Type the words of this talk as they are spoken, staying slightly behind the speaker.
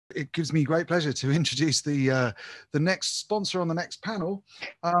It gives me great pleasure to introduce the next sponsor on the next panel.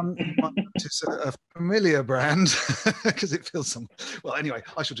 It's a familiar brand because it feels some. Well, anyway,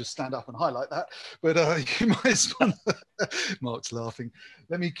 I shall just stand up and highlight that. But you might sponsor. Mark's laughing.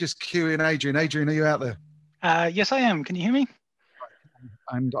 Let me just cue in Adrian. Adrian, are you out there? Yes, I am. Can you hear me?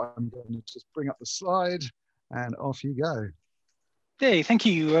 And I'm going to just bring up the slide, and off you go. Hey, thank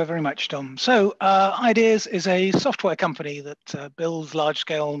you very much, Tom. So Ideas is a software company that builds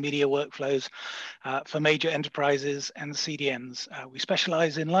large-scale media workflows for major enterprises and CDNs. We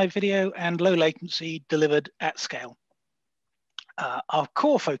specialize in live video and low latency delivered at scale. Our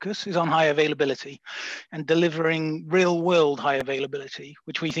core focus is on high availability and delivering real-world high availability,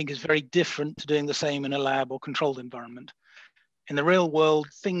 which we think is very different to doing the same in a lab or controlled environment. In the real world,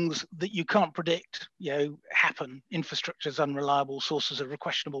 things that you can't predict, happen. Infrastructure is unreliable, sources are of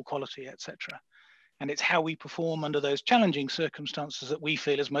questionable quality, etc. And it's how we perform under those challenging circumstances that we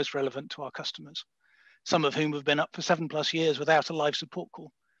feel is most relevant to our customers, some of whom have been up for 7+ years without a live support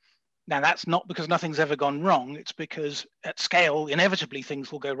call. Now, that's not because nothing's ever gone wrong. It's because at scale, inevitably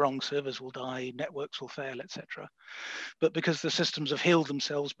things will go wrong, servers will die, networks will fail, etc. But because the systems have healed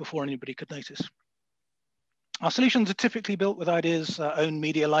themselves before anybody could notice. Our solutions are typically built with Idea's own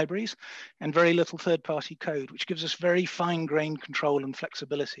media libraries and very little third-party code, which gives us very fine-grained control and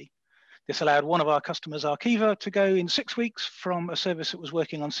flexibility. This allowed one of our customers, Arkiva, to go in 6 weeks from a service that was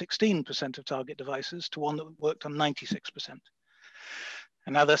working on 16% of target devices to one that worked on 96%.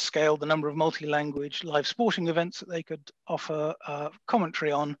 And now they've scaled the number of multi-language live sporting events that they could offer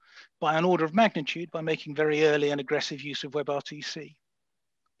commentary on by an order of magnitude by making very early and aggressive use of WebRTC.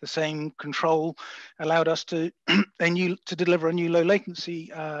 The same control allowed us to deliver a new low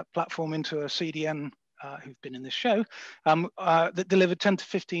latency platform into a CDN who've been in this show that delivered 10 to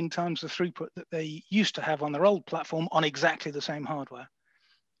 15 times the throughput that they used to have on their old platform on exactly the same hardware.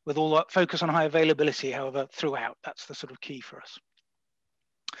 With all that focus on high availability, however, throughout, that's the sort of key for us.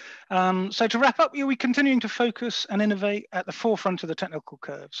 So to wrap up, we're continuing to focus and innovate at the forefront of the technical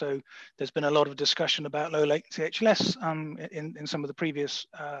curve. So there's been a lot of discussion about low latency HLS in some of the previous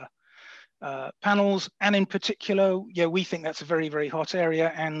panels, and in particular, we think that's a very, very hot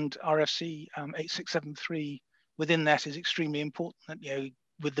area, and RFC 8673 within that is extremely important,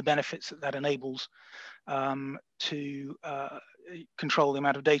 with the benefits that enables to control the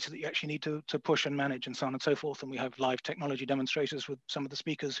amount of data that you actually need to push and manage, and so on and so forth. And we have live technology demonstrators with some of the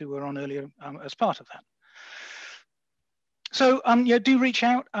speakers who were on earlier as part of that. So do reach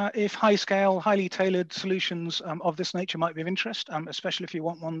out if high scale, highly tailored solutions of this nature might be of interest, especially if you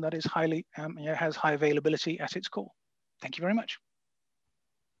want one that is highly, has high availability at its core. Thank you very much.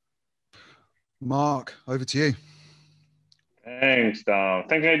 Mark, over to you. Thanks, Tom.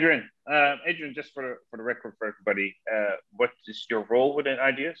 Thanks, Adrian. Adrian, just for the record for everybody, what is your role within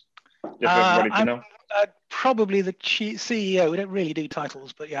Ideas? Just for everybody to know. Probably the CEO. We don't really do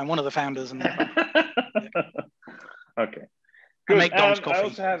titles, but yeah, I'm one of the founders. And okay. Good. I make Dom's coffee. I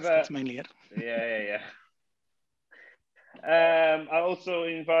also have, that's mainly it. Yeah. I also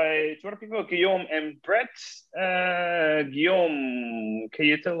invite two other people, Guillaume and Brett. Guillaume, can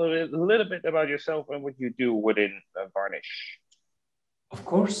you tell a little bit about yourself and what you do within Varnish? Of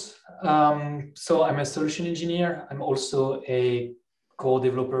course. So I'm a solution engineer. I'm also a core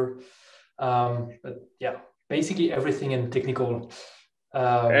developer. But yeah, basically everything in technical.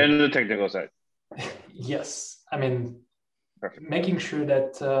 And the technical side. Yes. I mean, perfect. Making sure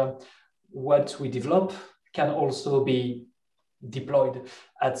that what we develop can also be deployed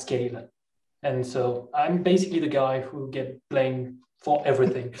at scale. And so I'm basically the guy who gets blamed for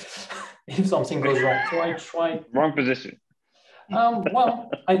everything if something goes wrong. So I try. Wrong position. Well,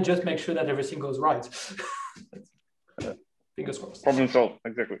 I just make sure that everything goes right. Fingers crossed. Problem solved.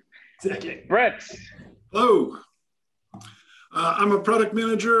 Exactly. Brett. Hello. I'm a product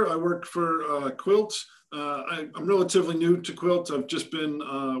manager. I work for Qwilt. I'm relatively new to Qwilt. I've just been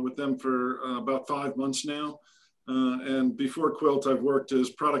with them for about 5 months now. And before Qwilt, I've worked as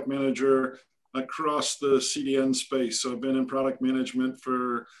product manager across the CDN space. So I've been in product management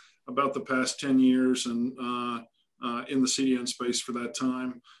for about the past 10 years and in the CDN space for that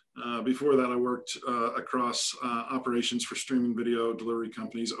time. Before that, I worked across operations for streaming video delivery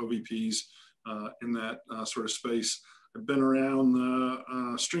companies, OVPs, in that sort of space. I've been around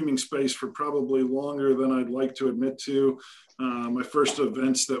the streaming space for probably longer than I'd like to admit to. My first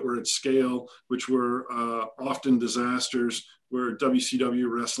events that were at scale, which were often disasters, were WCW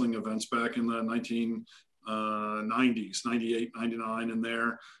wrestling events back in the 1990s, 98, 99 in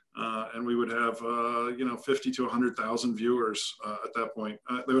there. And we would have, 50 to 100,000 viewers at that point.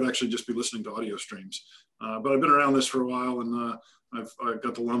 They would actually just be listening to audio streams. But I've been around this for a while, and I've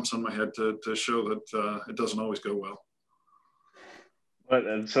got the lumps on my head to show that it doesn't always go well. But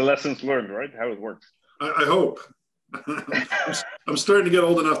it's a lessons learned, right? How it works. I hope. I'm starting to get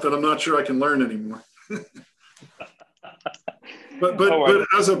old enough that I'm not sure I can learn anymore. But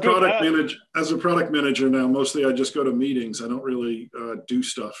as a product manager now, mostly I just go to meetings. I don't really do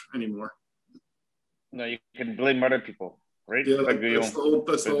stuff anymore. No, you can blame other people, right? Yeah, like that's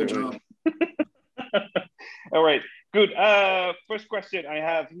the whole job. All right, good. First question I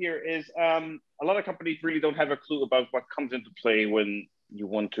have here is a lot of companies really don't have a clue about what comes into play when you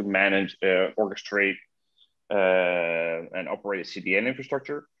want to manage, orchestrate, and operate a CDN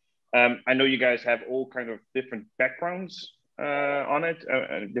infrastructure. I know you guys have all kind of different backgrounds on it,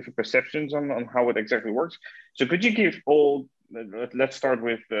 and different perceptions on how it exactly works. So could you give all? Let's start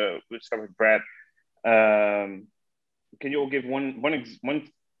with Brad. Can you all give one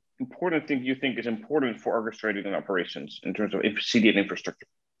important thing you think is important for orchestrating an operations in terms of CDN infrastructure?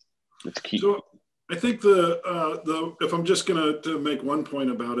 That's key. So I think if I'm just going to make one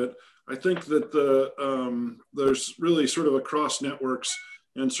point about it, I think that there's really sort of across networks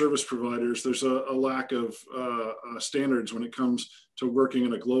and service providers, there's a lack of standards when it comes to working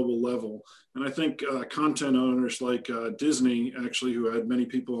at a global level. And I think content owners like Disney, actually, who had many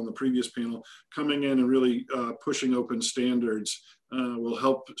people on the previous panel, coming in and really pushing open standards will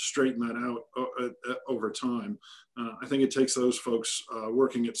help straighten that out over time. I think it takes those folks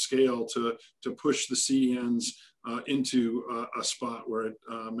working at scale to push the CDNs into a spot where it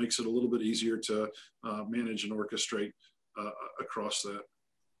makes it a little bit easier to manage and orchestrate across that.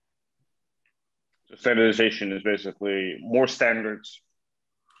 So standardization is basically more standards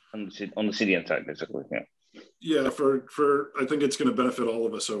on the CDN side, basically. Yeah. Yeah, I think it's going to benefit all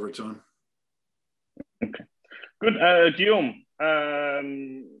of us over time. Okay, good. Guillaume,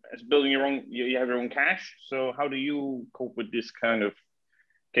 as building your own, you have your own cache. So how do you cope with this kind of?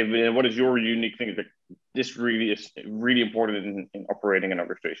 Okay, what is your unique thing that this really is really important in operating an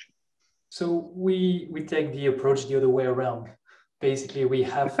orchestration? So we take the approach the other way around. Basically, we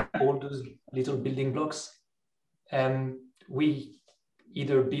have all those little building blocks, and we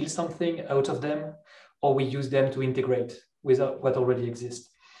either build something out of them, or we use them to integrate with what already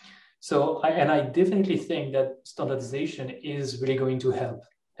exists. So, I definitely think that standardization is really going to help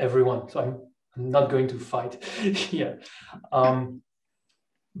everyone. So I'm not going to fight here.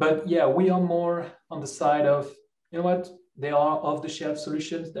 But yeah, we are more on the side of, you know what, there are off-the-shelf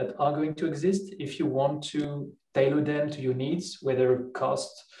solutions that are going to exist if you want to tailor them to your needs, whether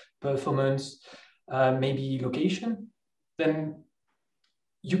cost, performance, maybe location, then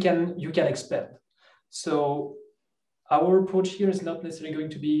you can expand. So our approach here is not necessarily going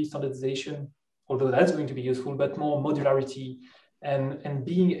to be standardization, although that's going to be useful, but more modularity and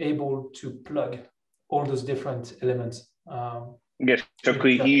being able to plug all those different elements. Yes, so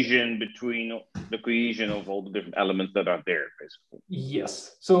cohesion of all the different elements that are there, basically.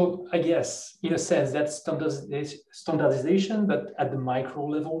 Yes. So I guess, in a sense, that's standardization, but at the micro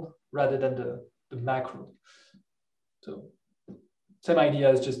level rather than the macro. So same idea,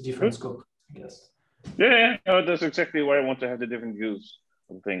 is just different scope, I guess. Yeah, no, that's exactly why I want to have the different views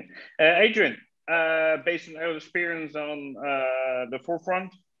of the thing. Adrian, based on our experience on the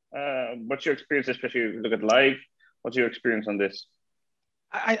forefront, what's your experience, especially if you look at live? What's your experience on this?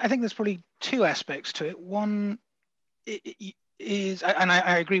 I think there's probably two aspects to it. One is, and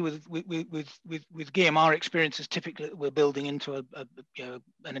I agree with Guillaume. Our experience is typically that we're building into an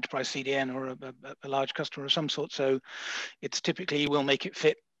enterprise CDN or a large customer of some sort. So it's typically we'll make it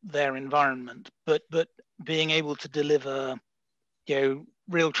fit their environment. But being able to deliver,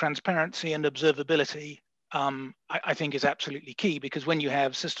 real transparency and observability, I think is absolutely key, because when you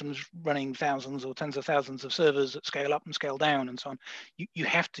have systems running thousands or tens of thousands of servers that scale up and scale down and so on, you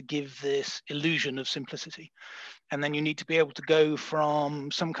have to give this illusion of simplicity. And then you need to be able to go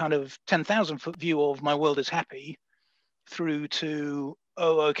from some kind of 10,000 foot view of my world is happy through to,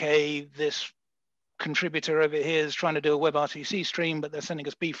 oh, okay, this contributor over here is trying to do a WebRTC stream, but they're sending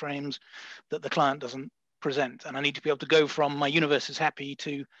us B frames that the client doesn't present. And I need to be able to go from my universe is happy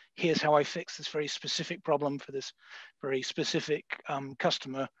to here's how I fix this very specific problem for this very specific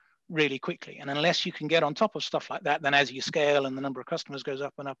customer really quickly. And unless you can get on top of stuff like that, then as you scale and the number of customers goes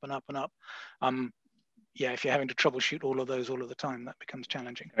up and up and up and up, yeah, if you're having to troubleshoot all of those all of the time, that becomes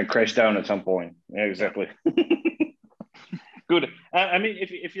challenging. And crash down at some point. Yeah, exactly. Good. I mean,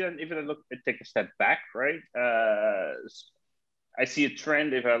 if you take a step back, right? I see a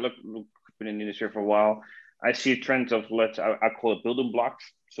trend. If I look been in the industry for a while, I see a trend of I call it building blocks.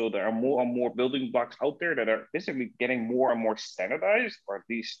 So there are more and more building blocks out there that are basically getting more and more standardized, or at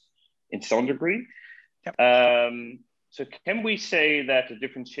least in some degree. Yep. So can we say that the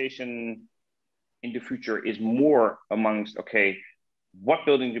differentiation in the future is more amongst, okay, what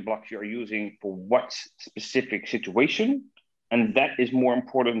building blocks you are using for what specific situation, and that is more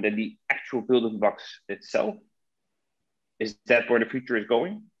important than the actual building blocks itself? Is that where the future is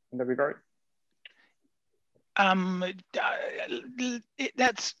going in that regard?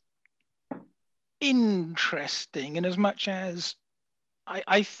 That's interesting in as much as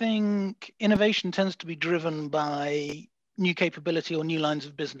I think innovation tends to be driven by new capability or new lines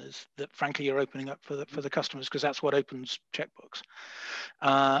of business that frankly you're opening up for the customers, because that's what opens checkbooks.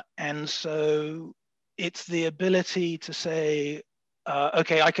 And so it's the ability to say,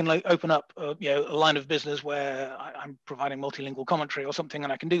 okay, I can open up a line of business where I'm providing multilingual commentary or something,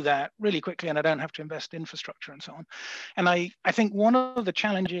 and I can do that really quickly, and I don't have to invest in infrastructure and so on. And I think one of the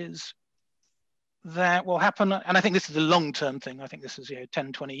challenges that will happen, and I think this is a long-term thing, I think this is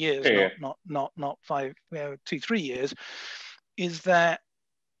 10, 20 years, yeah. not 5, 2, 3 years, is that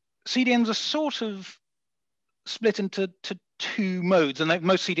CDNs are sort of split into two modes, and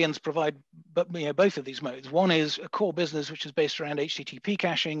most CDNs provide both of these modes. One is a core business which is based around HTTP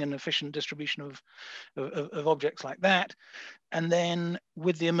caching and efficient distribution of objects like that, and then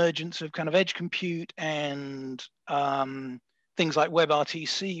with the emergence of kind of edge compute and things like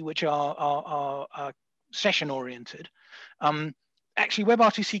WebRTC, which are session oriented. Actually,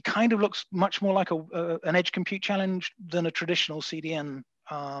 WebRTC kind of looks much more like an edge compute challenge than a traditional CDN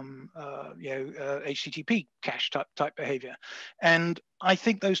HTTP cache type behavior. And I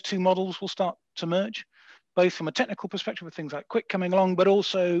think those two models will start to merge, both from a technical perspective with things like Qwilt coming along, but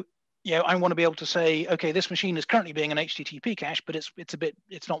also, I want to be able to say, okay, this machine is currently being an HTTP cache, but it's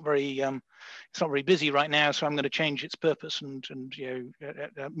not very busy right now, so I'm going to change its purpose and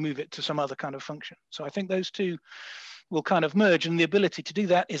move it to some other kind of function. So I think those two will kind of merge, and the ability to do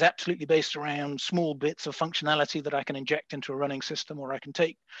that is absolutely based around small bits of functionality that I can inject into a running system, or I can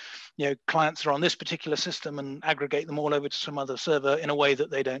take, clients that are on this particular system and aggregate them all over to some other server in a way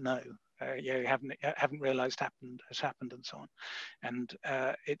that they don't know, haven't realized has happened, and so on. And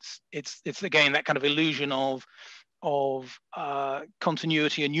it's again that kind of illusion of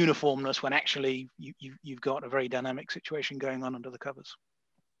continuity and uniformness when actually you've got a very dynamic situation going on under the covers.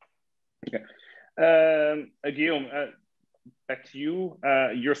 Okay. Guillaume, back to you.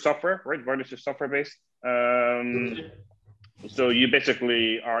 Your software, right? Varnish is software based. So you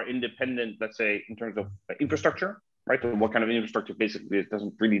basically are independent, let's say, in terms of infrastructure, right? So what kind of infrastructure basically it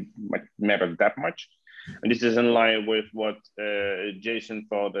doesn't really matter that much. And this is in line with what Jason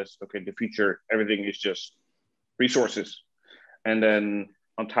thought as, okay, the future, everything is just resources. And then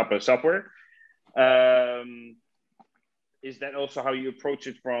on top of software. Is that also how you approach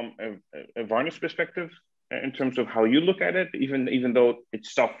it from a Varnish perspective in terms of how you look at it, even though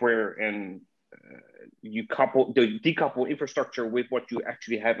it's software and you decouple infrastructure with what you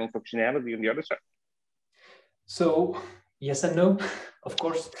actually have on functionality on the other side? So yes and no, of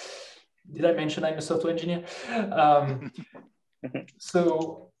course. Did I mention I'm a software engineer?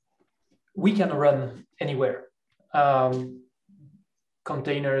 So we can run anywhere.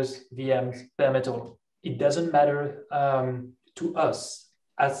 Containers, VMs, bare metal. It doesn't matter to us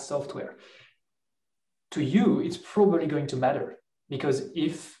as software. To you, it's probably going to matter, because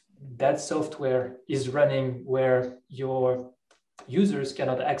if that software is running where your users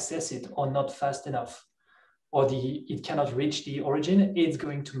cannot access it or not fast enough, or it cannot reach the origin, it's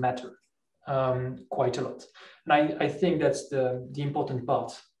going to matter quite a lot. And I think that's the important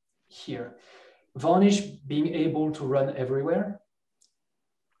part here. Varnish being able to run everywhere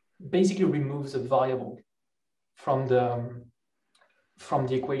basically removes a variable from the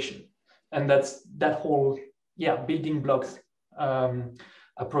equation, and that's that whole building blocks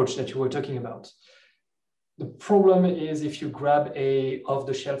approach that you were talking about. The problem is if you grab a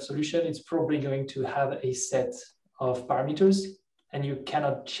off-the-shelf solution, it's probably going to have a set of parameters, and you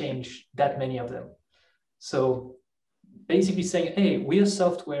cannot change that many of them. So basically saying, hey, we are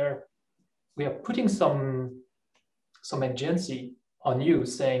software, we are putting some agency on you,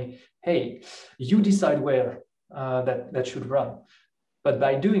 saying, hey, you decide where that should run. But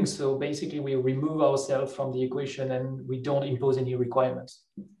by doing so, basically we remove ourselves from the equation and we don't impose any requirements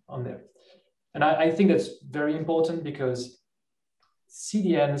on there. And I think that's very important, because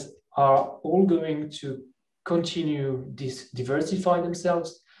CDNs are all going to continue diversify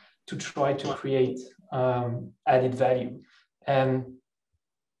themselves to try to create added value. And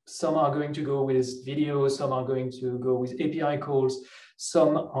some are going to go with video, some are going to go with API calls,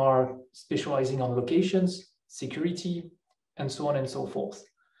 some are specializing on locations, security, and so on and so forth.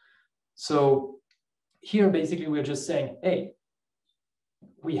 So here, basically, we're just saying, hey,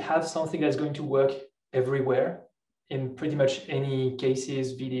 we have something that's going to work everywhere. in pretty much any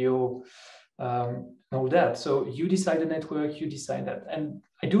cases, video, all that. So you decide the network, you decide that. And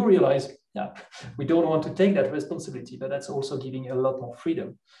I do realize, yeah, we don't want to take that responsibility, but that's also giving a lot more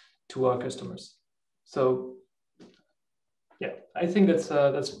freedom to our customers. So yeah, I think that's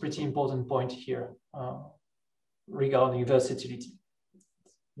a pretty important point here regarding versatility,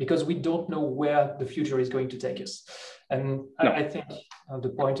 because we don't know where the future is going to take us. And no. I think the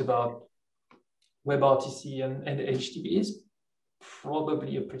point about WebRTC and HTTP is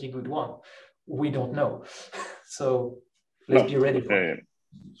probably a pretty good one. We don't know. So let's be ready for it.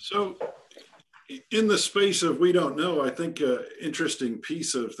 So in the space of we don't know, I think an interesting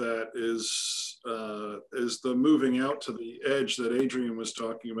piece of that is the moving out to the edge that Adrian was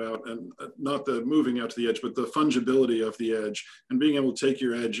talking about, and not the moving out to the edge, but the fungibility of the edge and being able to take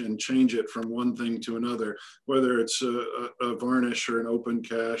your edge and change it from one thing to another, whether it's a Varnish or an open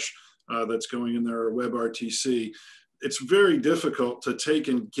cache that's going in there or WebRTC. It's very difficult to take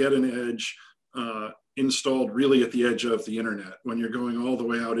and get an edge installed really at the edge of the internet when you're going all the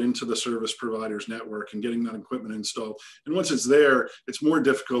way out into the service provider's network and getting that equipment installed. And once it's there, it's more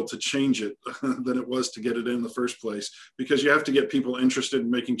difficult to change it than it was to get it in the first place, because you have to get people interested in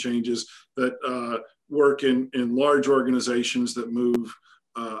making changes that work in large organizations that move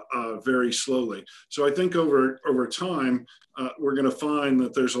very slowly. So I think over time, we're going to find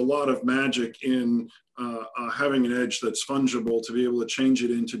that there's a lot of magic in having an edge that's fungible to be able to change it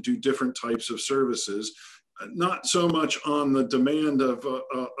in to do different types of services, not so much on the demand of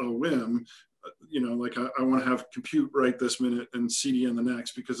a whim. You know, like I want to have compute right this minute and CDN the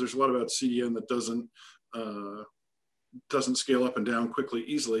next, because there's a lot about CDN that doesn't scale up and down quickly,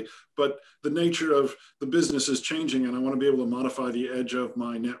 easily, but the nature of the business is changing, and I want to be able to modify the edge of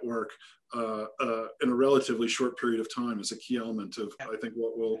my network in a relatively short period of time is a key element of, I think,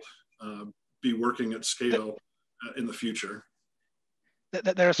 what will be working at scale in the future.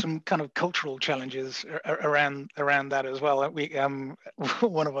 There are some kind of cultural challenges around that as well. We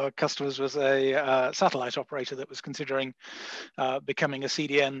one of our customers was a satellite operator that was considering becoming a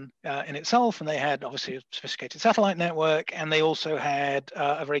CDN in itself, and they had obviously a sophisticated satellite network, and they also had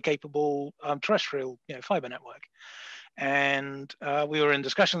a very capable terrestrial, fiber network. And we were in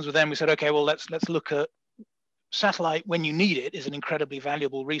discussions with them. We said, okay, well, let's look at satellite when you need it is an incredibly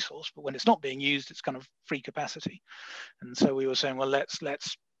valuable resource, but when it's not being used, it's kind of free capacity. And so we were saying, well, let's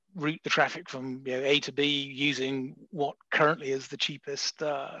route the traffic from A to B using what currently is the cheapest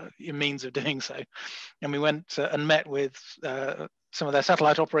means of doing so. And we went and met with some of their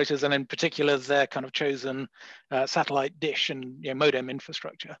satellite operators, and in particular their kind of chosen satellite dish and modem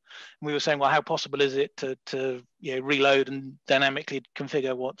infrastructure. And we were saying, well, how possible is it to reload and dynamically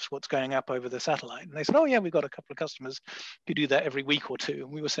configure what's going up over the satellite? And they said, oh yeah, we've got a couple of customers who do that every week or two.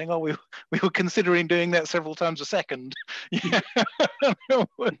 And we were saying, oh, we were considering doing that several times a second. Yeah.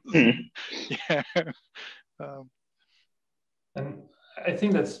 Yeah. And I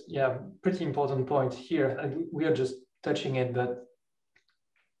think that's pretty important point here. And we are just touching it, but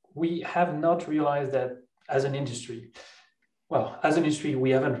we have not realized that as an industry. Well, as an industry,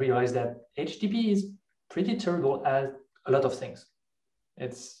 we haven't realized that HTTP is pretty terrible at a lot of things.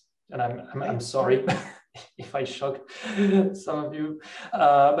 And I'm sorry if I shock some of you,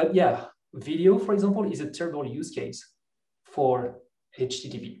 but yeah, video, for example, is a terrible use case for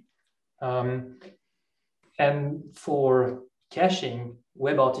HTTP. And for caching,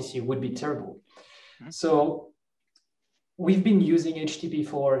 WebRTC would be terrible. So we've been using HTTP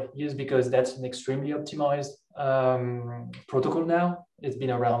for years because that's an extremely optimized protocol now. It's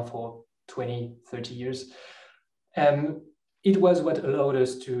been around for 20, 30 years. And it was what allowed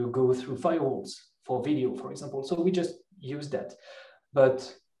us to go through firewalls for video, for example. So we just used that.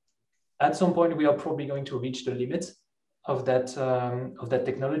 But at some point, we are probably going to reach the limit of that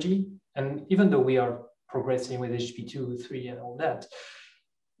technology. And even though we are progressing with HTTP 2, 3, and all that,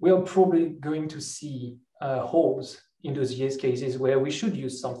 we are probably going to see holes in those use cases where we should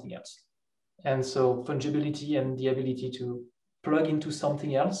use something else. And so fungibility and the ability to plug into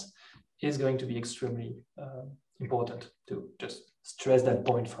something else is going to be extremely important, to just stress that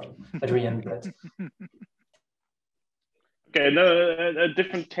point from Adrian. Okay, a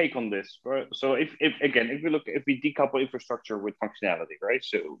different take on this. Right? So if we decouple infrastructure with functionality, right?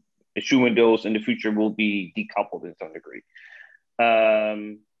 So assuming those in the future will be decoupled in some degree. How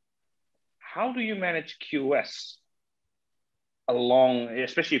do you manage QoS along,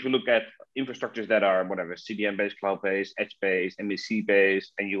 especially if you look at infrastructures that are whatever, CDN-based, cloud-based, edge-based,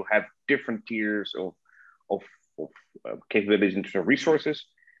 MAC-based, and you have different tiers of capabilities in terms of resources?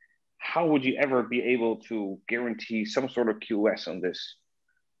 How would you ever be able to guarantee some sort of QoS on this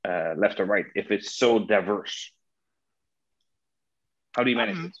left or right if it's so diverse? How do you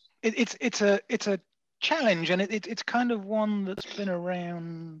manage it? It's a challenge, and it's kind of one that's been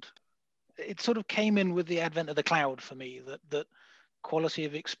around. It sort of came in with the advent of the cloud for me, that quality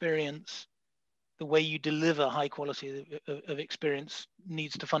of experience, the way you deliver high quality of experience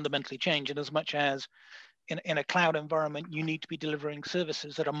needs to fundamentally change. And as much as in a cloud environment, you need to be delivering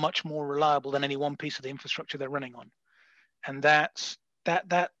services that are much more reliable than any one piece of the infrastructure they're running on. And that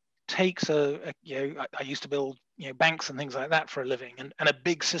takes I used to build banks and things like that for a living, and a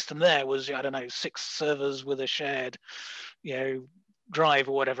big system there was, I don't know, 6 servers with a shared drive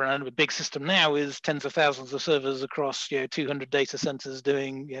or whatever, and a big system now is tens of thousands of servers across 200 data centers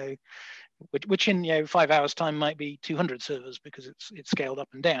doing which in 5 hours time might be 200 servers, because it's scaled up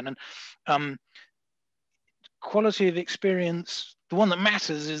and down. And quality of experience, the one that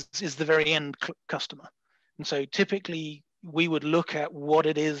matters is the very end customer. And so typically we would look at what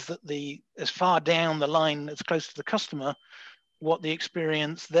it is that as far down the line as close to the customer, what the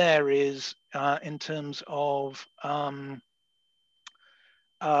experience there is in terms of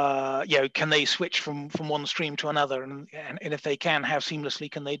can they switch from one stream to another, and if they can, how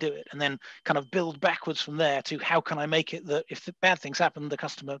seamlessly can they do it, and then kind of build backwards from there to how can I make it that if the bad things happen, the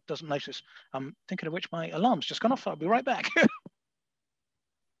customer doesn't notice. I'm thinking of which my alarm's just gone off. I'll be right back.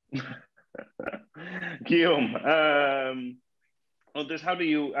 Guillaume, on this, how do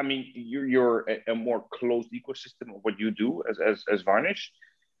you? I mean, you're a more closed ecosystem of what you do as Varnish.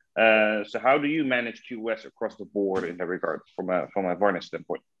 So how do you manage QoS across the board in that regard from a Varnish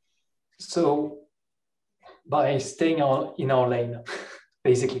standpoint? So by staying in our lane,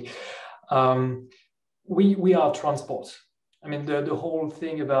 basically, we are transport. I mean, the whole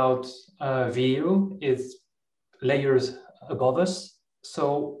thing about video is layers above us.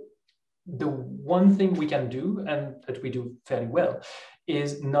 So the one thing we can do, and that we do fairly well,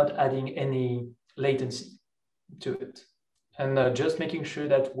 is not adding any latency to it. And just making sure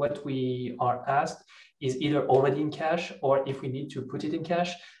that what we are asked is either already in cache, or if we need to put it in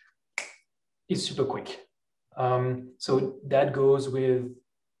cache, is super quick. So that goes with,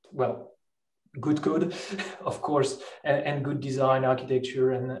 well, good code, of course, and good design architecture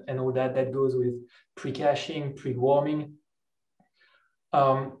and all that. That goes with pre-caching, pre-warming.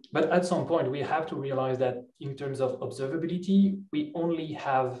 But at some point, we have to realize that in terms of observability, we only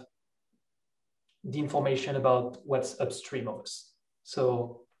have the information about what's upstream of us.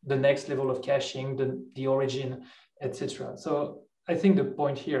 So the next level of caching, the origin, etc. So I think the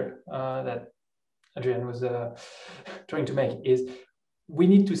point here that Adrian was trying to make is we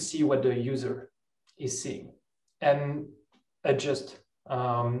need to see what the user is seeing and adjust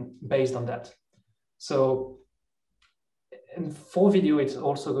based on that. So, and for video, it's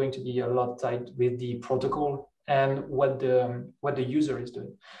also going to be a lot tied with the protocol and what the user is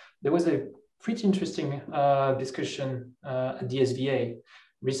doing. There was a pretty interesting discussion at the SVA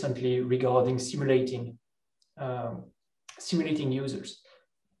recently regarding simulating users.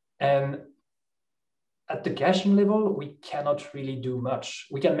 And at the caching level, we cannot really do much.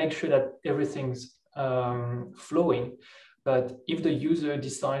 We can make sure that everything's flowing, but if the user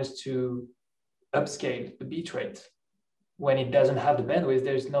decides to upscale the bitrate when it doesn't have the bandwidth,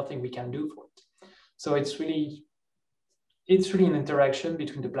 there's nothing we can do for it. So it's really an interaction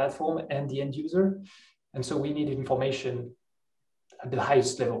between the platform and the end user. And so we need information at the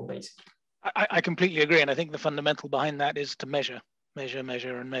highest level, basically. I completely agree. And I think the fundamental behind that is to measure. Absolutely.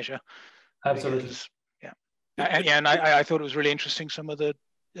 Because, and I thought it was really interesting, some of the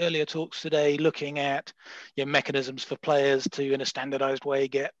earlier talks today, looking at mechanisms for players to, in a standardized way,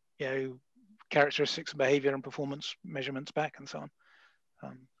 get characteristics and behavior and performance measurements back and so on.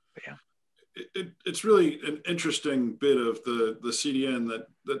 But yeah. It's really an interesting bit of the CDN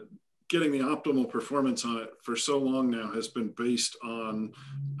that getting the optimal performance on it for so long now has been based on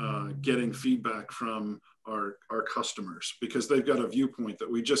getting feedback from our customers, because they've got a viewpoint that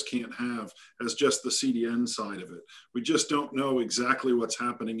we just can't have as just the CDN side of it. We just don't know exactly what's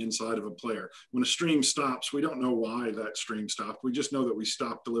happening inside of a player. When a stream stops, we don't know why that stream stopped. We just know that we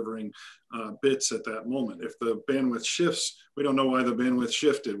stopped delivering bits at that moment. If the bandwidth shifts, we don't know why the bandwidth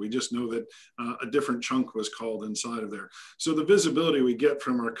shifted. We just know that a different chunk was called inside of there. So the visibility we get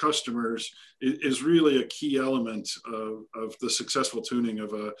from our customers is really a key element of the successful tuning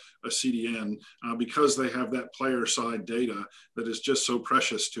of a CDN, because they have that player side data that is just so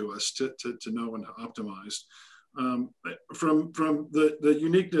precious to us to know and to optimize. From the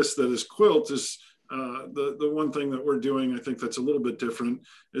uniqueness that is Qwilt is the one thing that we're doing, I think that's a little bit different,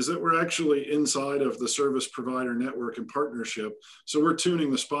 is that we're actually inside of the service provider network and partnership. So we're tuning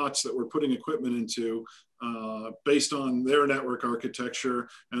the spots that we're putting equipment into based on their network architecture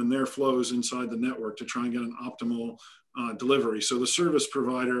and their flows inside the network to try and get an optimal delivery. So the service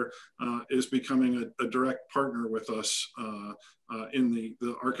provider is becoming a direct partner with us in the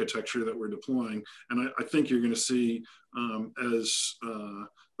architecture that we're deploying. And I think you're going to see as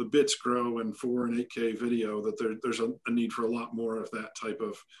the bits grow in 4 and 8K video that there's a need for a lot more of that type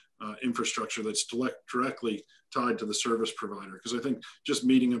of infrastructure that's directly tied to the service provider. Because I think just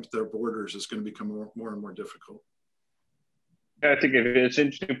meeting up their borders is going to become more and more difficult. I think it's an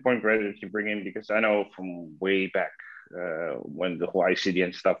interesting point, Greg, that you bring in, because I know from way back when the whole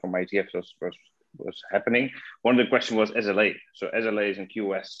CDN stuff from ITF was happening, one of the questions was SLA. So SLAs and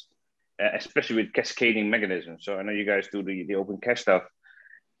QoS, especially with cascading mechanisms. So I know you guys do the open cache stuff.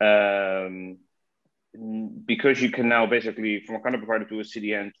 Because you can now basically, from a content provider to a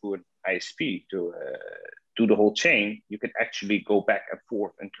CDN to an ISP to do the whole chain, you can actually go back and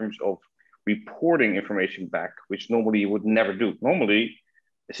forth in terms of reporting information back, which normally you would never do. Normally,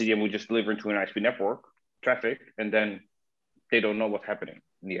 the CDN would just deliver into an ISP network traffic, and then they don't know what's happening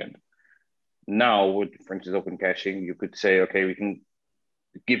in the end. Now, with, for instance, open caching, you could say, okay, we can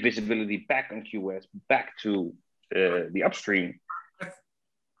give visibility back on QoS, back to the upstream.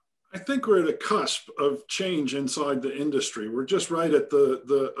 I think we're at a cusp of change inside the industry. We're just right at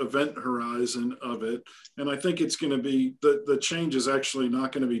the event horizon of it. And I think it's going to be, the change is actually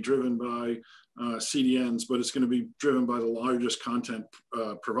not going to be driven by CDNs, but it's going to be driven by the largest content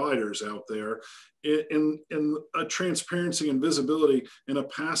providers out there in a transparency and visibility and a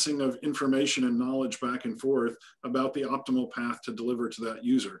passing of information and knowledge back and forth about the optimal path to deliver to that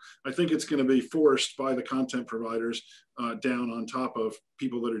user. I think it's going to be forced by the content providers down on top of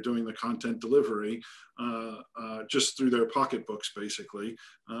people that are doing the content delivery just through their pocketbooks, basically.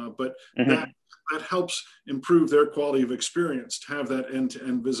 But that helps improve their quality of experience to have that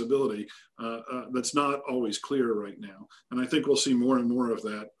end-to-end visibility that's not always clear right now. And I think we'll see more and more of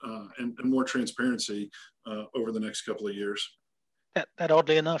that and more transparency over the next couple of years. That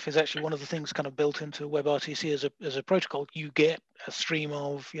oddly enough is actually one of the things kind of built into WebRTC as a protocol. You get a stream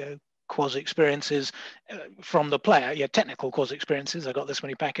of quasi experiences from the player, technical quasi experiences. I got this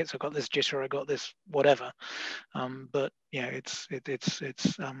many packets, I got this jitter, I got this whatever. But it's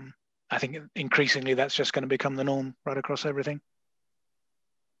I think increasingly that's just going to become the norm right across everything.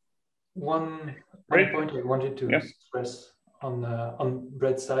 One point I wanted to stress on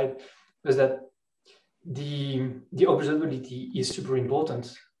Brett's side is that the observability is super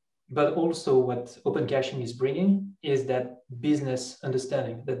important, but also what open caching is bringing is that business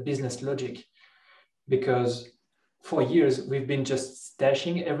understanding, that business logic, because for years we've been just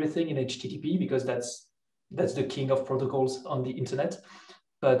stashing everything in HTTP because that's the king of protocols on the internet.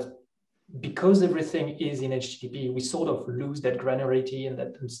 But because everything is in HTTP, we sort of lose that granularity and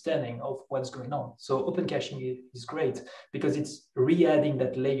that understanding of what's going on. So open caching is great because it's re-adding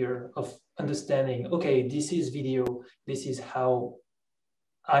that layer of understanding, okay, this is video, this is how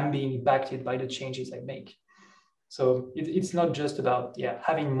I'm being impacted by the changes I make. So it's not just about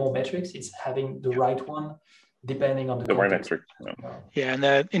having more metrics, it's having the right one depending on the right metric. Yeah, and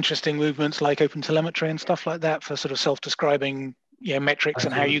there are interesting movements like open telemetry and stuff like that for sort of self-describing metrics. Absolutely.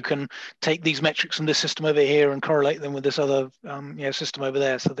 And how you can take these metrics from this system over here and correlate them with this other system over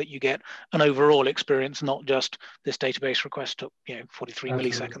there, so that you get an overall experience, not just this database request took 43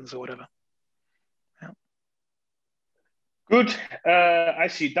 Absolutely. Milliseconds or whatever. Good. I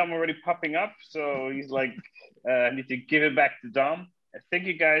see Dom already popping up, so he's like, I need to give it back to Dom. Thank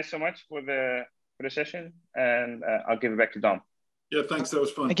you guys so much for the session, and I'll give it back to Dom. Yeah, thanks. That was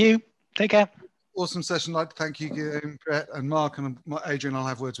fun. Thank you. Take care. Awesome session. I'd like to thank you, Guillaume, Brett, and Mark, and Adrian. I'll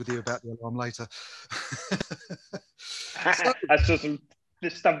have words with you about the alarm later. I saw some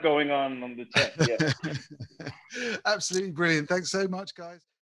this stuff going on the chat. Yeah. Absolutely brilliant. Thanks so much, guys.